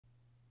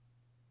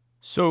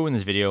So in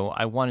this video,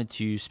 I wanted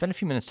to spend a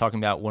few minutes talking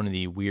about one of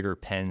the weirder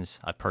pens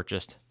I've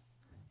purchased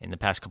in the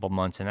past couple of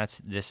months, and that's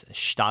this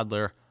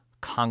Staedtler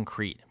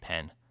concrete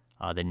pen.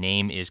 The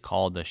name is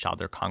called the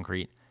Staedtler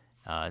concrete,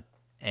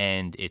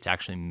 and it's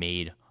actually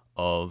made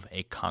of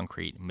a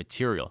concrete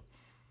material.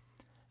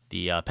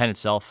 The pen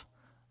itself,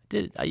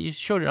 I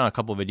showed it on a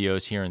couple of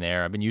videos here and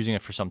there. I've been using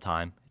it for some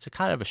time. It's a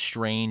kind of a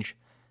strange,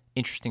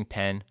 interesting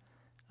pen.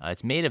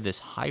 It's made of this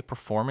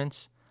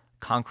high-performance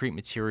concrete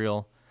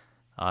material.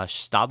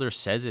 Staedtler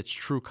says it's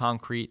true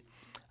concrete.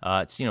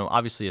 It's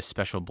obviously a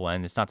special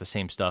blend. It's not the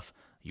same stuff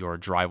your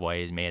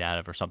driveway is made out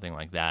of or something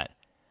like that.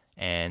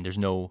 And there's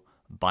no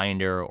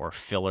binder or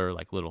filler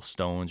like little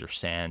stones or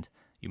sand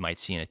you might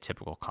see in a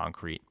typical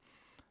concrete.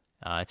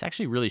 It's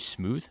actually really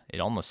smooth.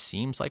 It almost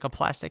seems like a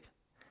plastic,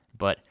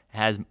 but it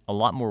has a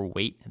lot more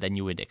weight than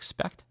you would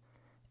expect.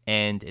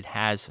 And it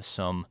has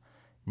some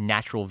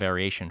natural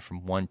variation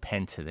from one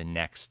pen to the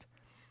next.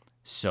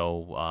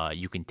 So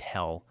you can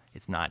tell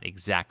it's not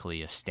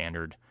exactly a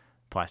standard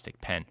plastic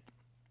pen.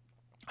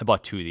 I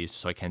bought two of these,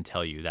 so I can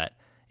tell you that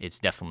it's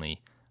definitely,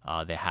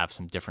 they have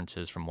some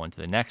differences from one to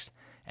the next.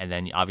 And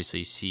then obviously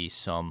you see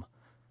some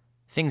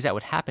things that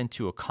would happen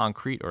to a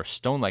concrete or a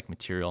stone-like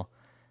material,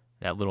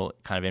 that little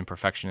kind of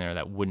imperfection there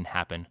that wouldn't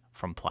happen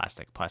from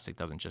plastic. Plastic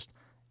doesn't just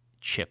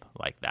chip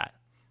like that.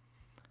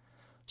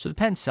 So the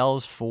pen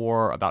sells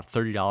for about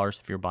 $30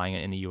 if you're buying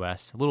it in the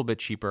US, a little bit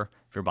cheaper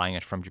if you're buying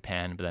it from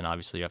Japan, but then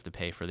obviously you have to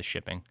pay for the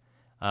shipping.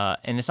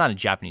 And it's not a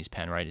Japanese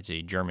pen, right? It's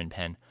a German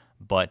pen,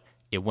 but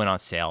it went on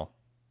sale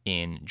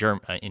in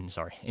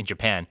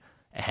Japan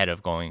ahead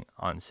of going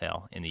on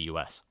sale in the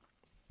US.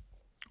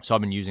 So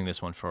I've been using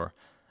this one for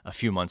a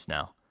few months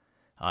now.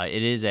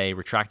 It is a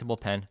retractable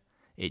pen.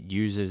 It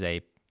uses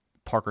a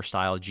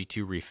Parker-style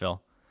G2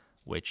 refill,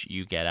 which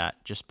you get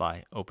at just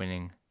by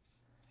opening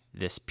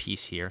this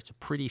piece here. It's a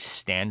pretty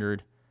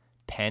standard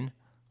pen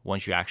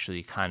once you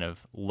actually kind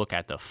of look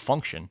at the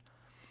function,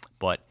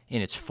 but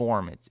in its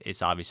form,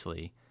 it's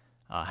obviously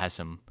has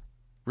some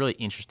really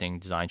interesting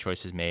design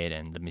choices made,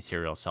 and the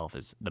material itself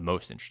is the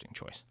most interesting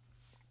choice.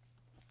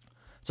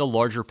 It's a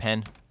larger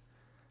pen,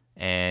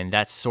 and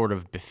that's sort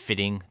of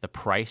befitting the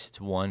price.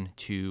 It's 1,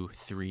 2,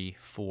 3,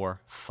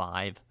 4,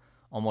 5,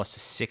 almost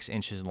 6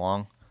 inches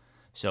long.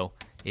 So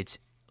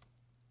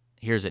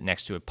here's it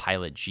next to a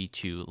Pilot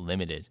G2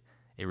 Limited.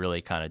 It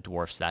really kind of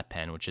dwarfs that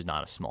pen, which is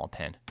not a small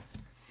pen.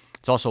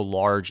 It's also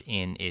large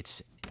in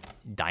its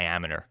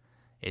diameter.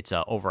 It's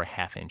over a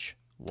 1/2 inch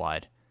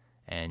wide,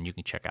 and you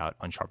can check out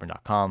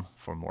unsharpened.com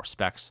for more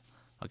specs.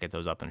 I'll get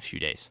those up in a few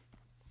days.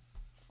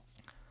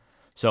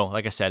 So,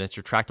 like I said, it's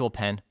a retractable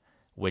pen,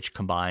 which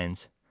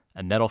combines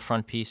a metal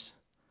front piece,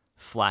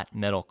 flat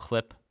metal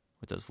clip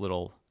with those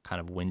little kind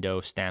of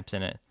window stamps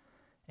in it,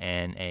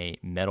 and a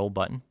metal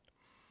button.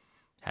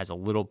 It has a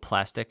little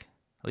plastic,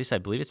 at least I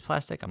believe it's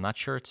plastic. I'm not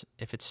sure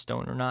if it's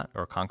stone or not,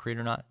 or concrete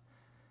or not.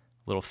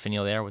 Little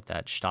finial there with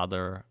that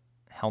Staedtler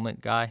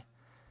helmet guy.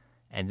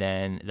 And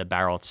then the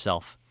barrel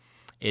itself.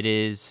 It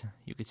is,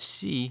 you could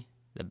see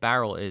the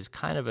barrel is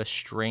kind of a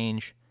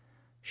strange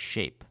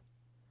shape.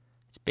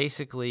 It's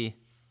basically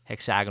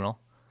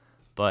hexagonal,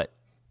 but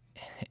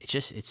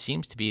it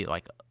seems to be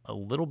like a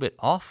little bit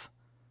off.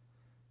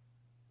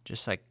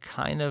 Just like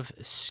kind of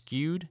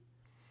skewed.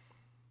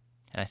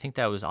 And I think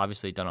that was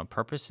obviously done on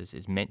purpose.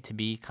 It's meant to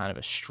be kind of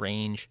a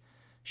strange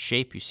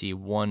shape. You see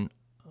one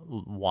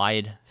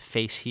wide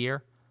face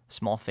here,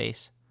 small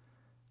face.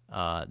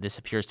 This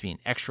appears to be an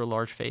extra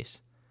large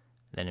face,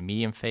 then a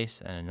medium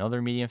face, and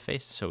another medium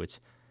face. So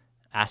it's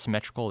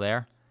asymmetrical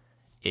there.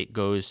 It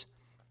goes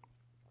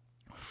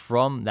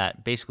from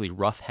that basically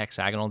rough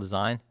hexagonal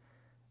design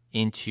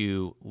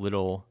into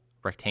little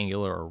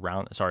rectangular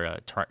or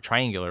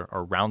triangular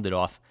or rounded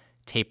off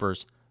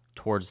tapers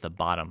towards the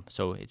bottom.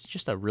 So it's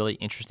just a really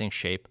interesting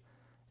shape,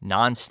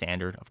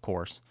 non-standard, of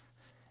course.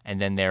 And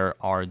then there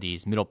are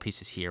these middle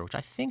pieces here, which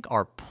I think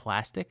are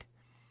plastic.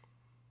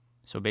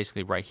 So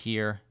basically right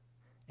here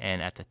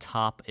and at the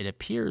top, it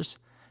appears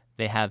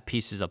they have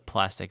pieces of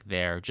plastic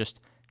there just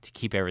to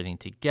keep everything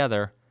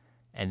together,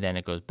 and then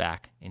it goes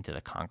back into the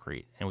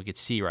concrete. And we could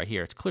see right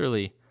here, it's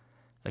clearly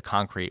the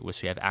concrete,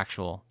 which we have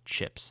actual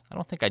chips. I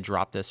don't think I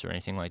dropped this or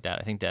anything like that.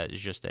 I think that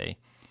is just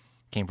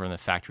came from the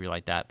factory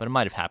like that, but it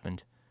might have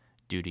happened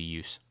due to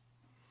use.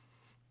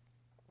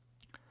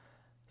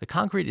 The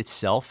concrete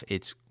itself,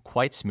 it's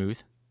quite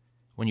smooth.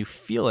 When you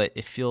feel it,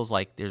 it feels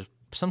like there's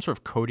some sort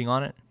of coating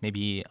on it,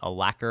 maybe a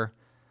lacquer.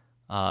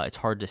 It's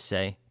hard to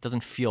say. It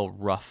doesn't feel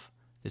rough.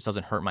 This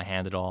doesn't hurt my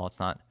hand at all. It's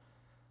not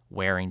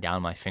wearing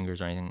down my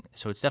fingers or anything.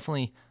 So it's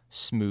definitely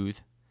smooth.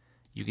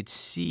 You could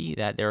see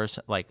that there's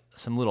like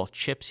some little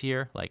chips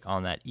here, like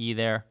on that E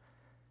there,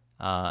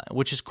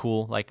 which is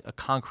cool. Like a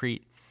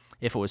concrete,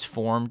 if it was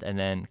formed and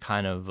then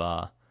kind of,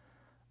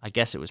 I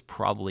guess it was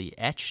probably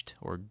etched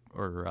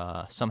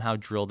or somehow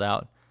drilled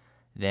out,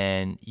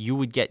 then you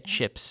would get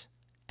chips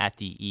at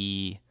the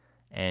E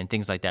and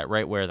things like that,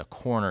 right where the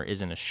corner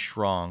isn't as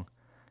strong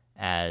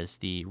as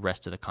the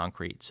rest of the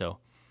concrete. So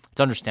it's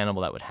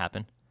understandable that would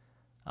happen.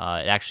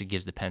 It actually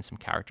gives the pen some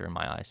character in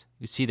my eyes.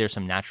 You see there's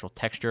some natural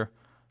texture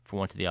from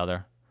one to the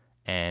other.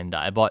 And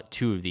I bought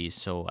 2 of these,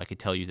 so I could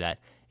tell you that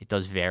it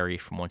does vary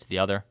from one to the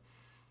other.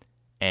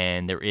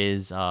 And there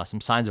is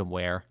some signs of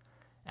wear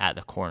at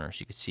the corners.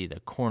 You can see the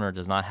corner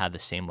does not have the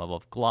same level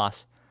of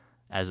gloss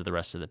as the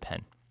rest of the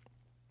pen.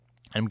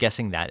 I'm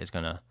guessing that is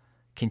going to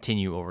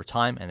continue over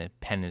time, and the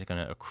pen is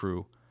going to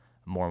accrue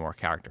more and more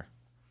character.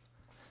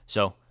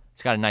 So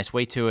it's got a nice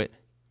weight to it.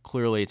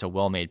 Clearly, it's a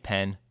well-made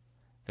pen.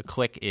 The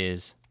click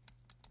is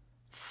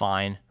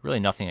fine. Really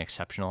nothing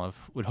exceptional. I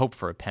would hope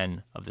for a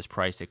pen of this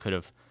price, they could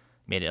have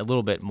made it a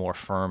little bit more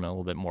firm and a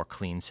little bit more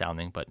clean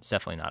sounding, but it's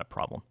definitely not a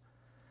problem.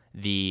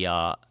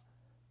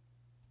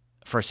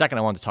 For a second,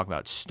 I wanted to talk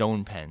about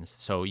stone pens.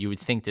 So you would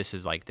think this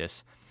is like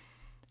this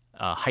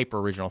hyper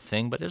original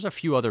thing, but there's a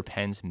few other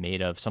pens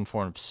made of some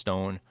form of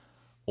stone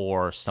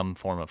or some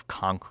form of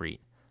concrete.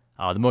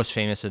 The most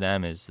famous of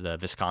them is the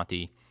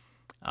Visconti.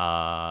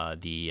 I'm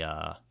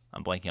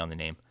blanking on the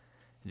name.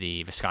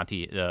 The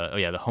Visconti.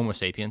 The Homo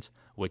sapiens,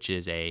 which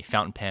is a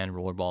fountain pen,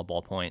 rollerball,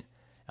 ballpoint.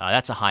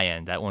 That's a high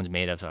end. That one's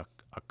made of a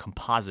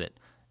composite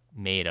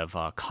made of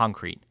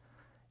concrete.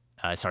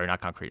 Sorry,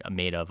 not concrete.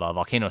 Made of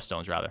volcano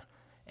stones, rather.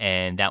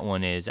 And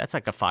that's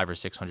like a $500 or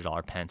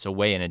 $600 pen, so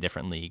way in a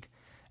different league.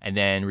 And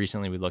then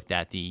recently we looked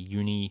at the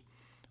Uni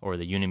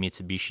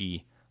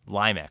Mitsubishi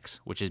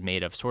Limex, which is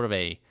made of sort of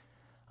a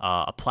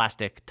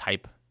plastic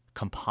type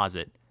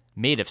composite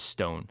made of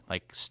stone,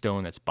 like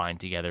stone that's bind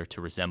together to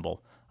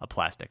resemble a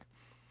plastic.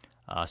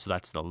 So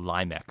that's the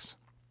Limex.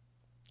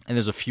 And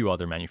there's a few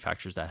other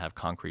manufacturers that have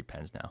concrete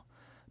pens now,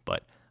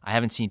 but I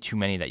haven't seen too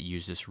many that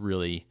use this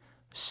really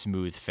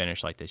smooth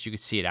finish like this. You can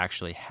see it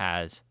actually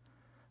has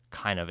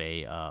kind of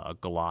a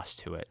gloss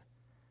to it,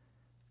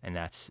 and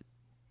that's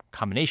a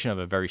combination of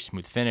a very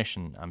smooth finish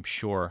and I'm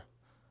sure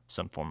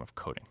some form of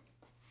coating.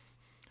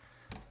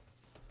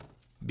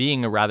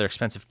 Being a rather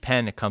expensive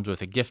pen, it comes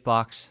with a gift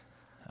box.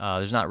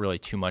 There's not really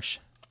too much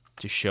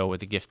to show with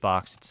the gift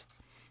box.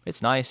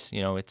 It's nice,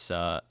 it's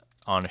on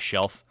a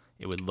shelf.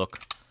 It would look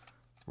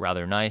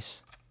rather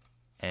nice,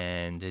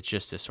 and it's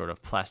just a sort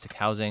of plastic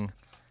housing,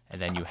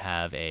 and then you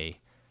have a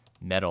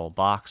metal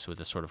box with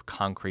a sort of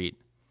concrete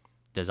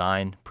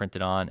design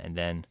printed on, and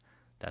then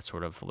that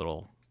sort of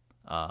little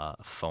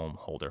foam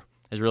holder.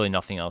 There's really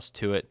nothing else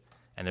to it,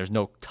 and there's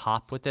no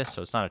top with this,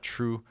 so it's not a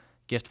true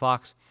gift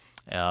box,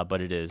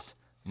 but it is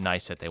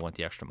nice that they went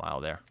the extra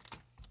mile there.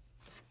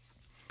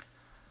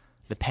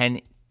 The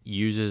pen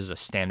uses a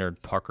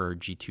standard Parker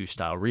G2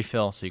 style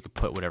refill, so you could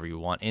put whatever you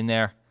want in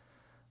there.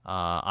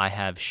 I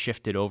have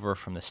shifted over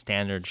from the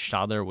standard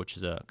Staedtler, which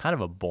is a kind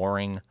of a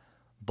boring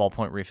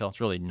ballpoint refill. It's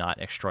really not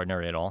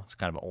extraordinary at all. It's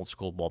kind of an old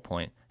school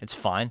ballpoint. It's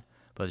fine,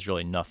 but there's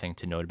really nothing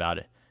to note about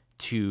it,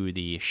 to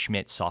the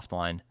Schmidt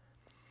Softline,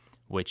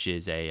 which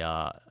is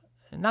a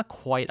not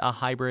quite a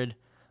hybrid,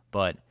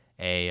 but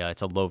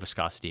it's a low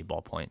viscosity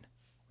ballpoint,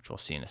 which we'll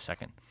see in a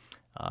second.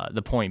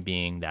 The point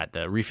being that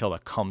the refill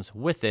that comes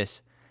with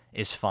this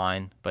is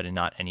fine, but in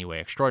not any way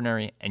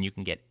extraordinary, and you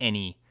can get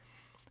any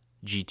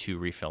G2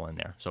 refill in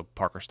there, so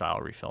Parker style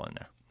refill in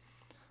there.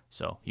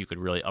 So you could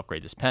really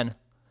upgrade this pen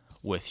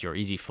with your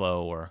Easy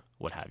Flow or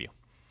what have you.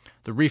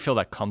 The refill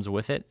that comes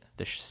with it,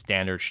 the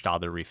standard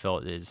Staedtler refill,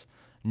 is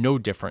no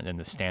different than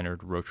the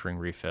standard Rotring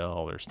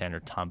refill or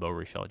standard Tombow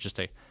refill. It's just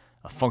a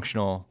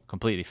functional,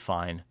 completely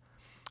fine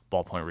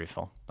ballpoint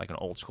refill, like an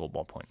old school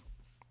ballpoint.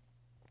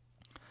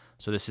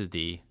 So this is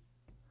the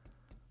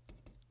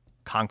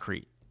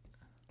concrete,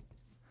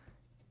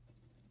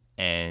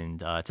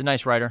 and it's a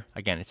nice writer.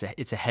 Again,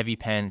 it's a heavy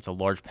pen. It's a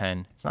large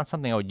pen. It's not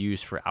something I would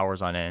use for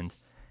hours on end.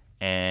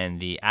 And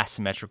the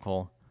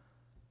asymmetrical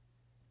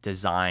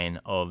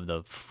design of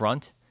the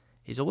front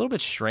is a little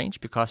bit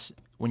strange because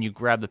when you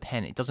grab the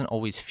pen, it doesn't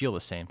always feel the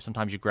same.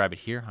 Sometimes you grab it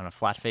here on a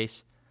flat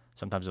face,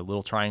 sometimes a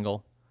little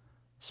triangle,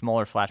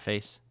 smaller flat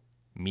face,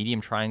 medium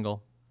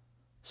triangle,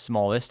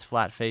 smallest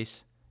flat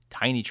face,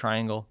 tiny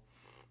triangle.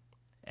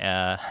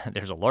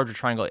 There's a larger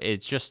triangle.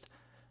 It's just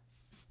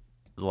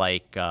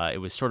like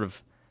it was sort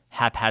of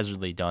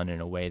haphazardly done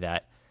in a way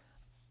that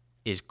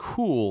is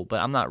cool, but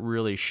I'm not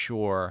really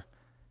sure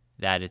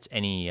that it's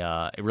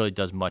it really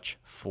does much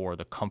for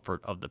the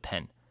comfort of the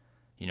pen.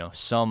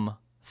 Some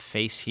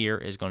face here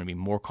is going to be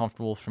more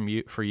comfortable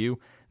for you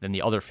than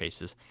the other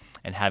faces,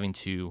 and having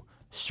to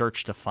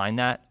search to find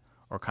that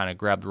or kind of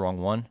grab the wrong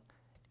one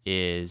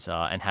is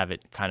and have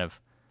it kind of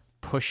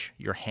push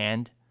your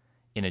hand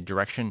in a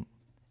direction.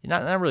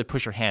 Not really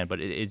push your hand, but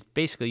it's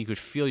basically you could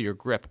feel your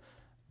grip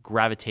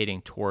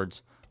gravitating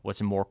towards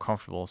what's more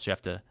comfortable, so you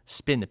have to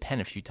spin the pen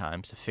a few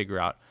times to figure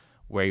out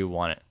where you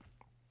want it.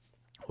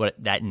 What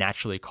that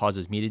naturally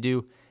causes me to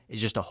do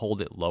is just to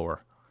hold it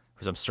lower,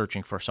 because I'm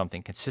searching for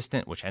something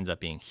consistent, which ends up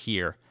being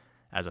here,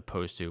 as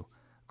opposed to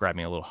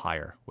grabbing a little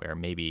higher, where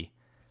maybe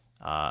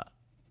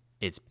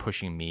it's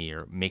pushing me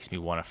or makes me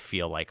want to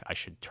feel like I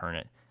should turn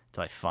it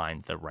till I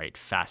find the right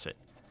facet.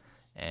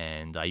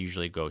 And I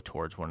usually go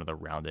towards one of the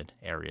rounded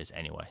areas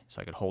anyway,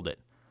 so I could hold it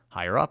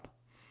higher up,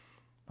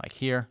 like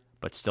here,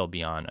 but still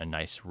be on a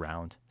nice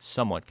round,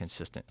 somewhat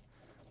consistent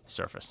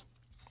surface.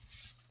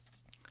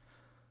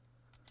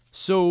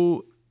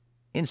 So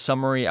In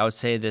summary, I would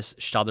say this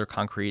Staedtler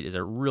Concrete is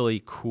a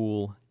really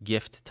cool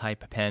gift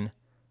type pen.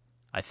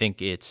 I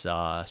think it's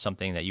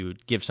something that you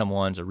would give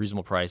someone at a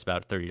reasonable price,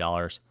 about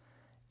 $30,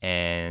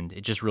 and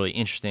it's just really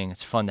interesting.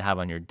 It's fun to have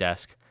on your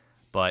desk,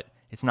 but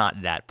it's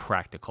not that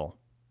practical.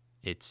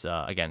 It's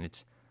again,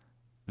 it's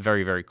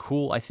very, very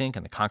cool, I think,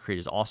 and the concrete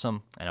is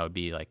awesome, and I would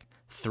be like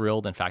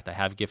thrilled. In fact, I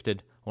have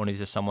gifted one of these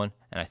to someone,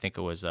 and I think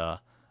it was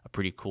a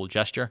pretty cool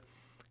gesture,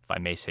 if I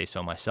may say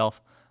so myself.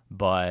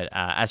 But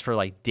as for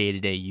like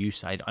day-to-day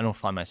use, I don't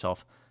find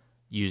myself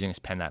using this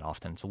pen that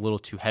often. It's a little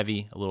too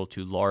heavy, a little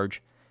too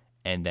large,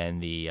 and then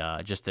the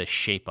just the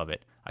shape of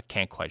it, I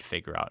can't quite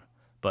figure out.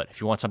 But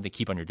if you want something to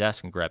keep on your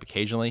desk and grab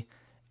occasionally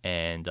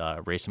and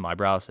raise some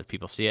eyebrows if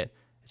people see it,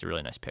 it's a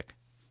really nice pick.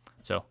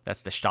 So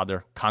that's the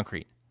Staedtler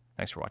Concrete.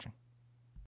 Thanks for watching.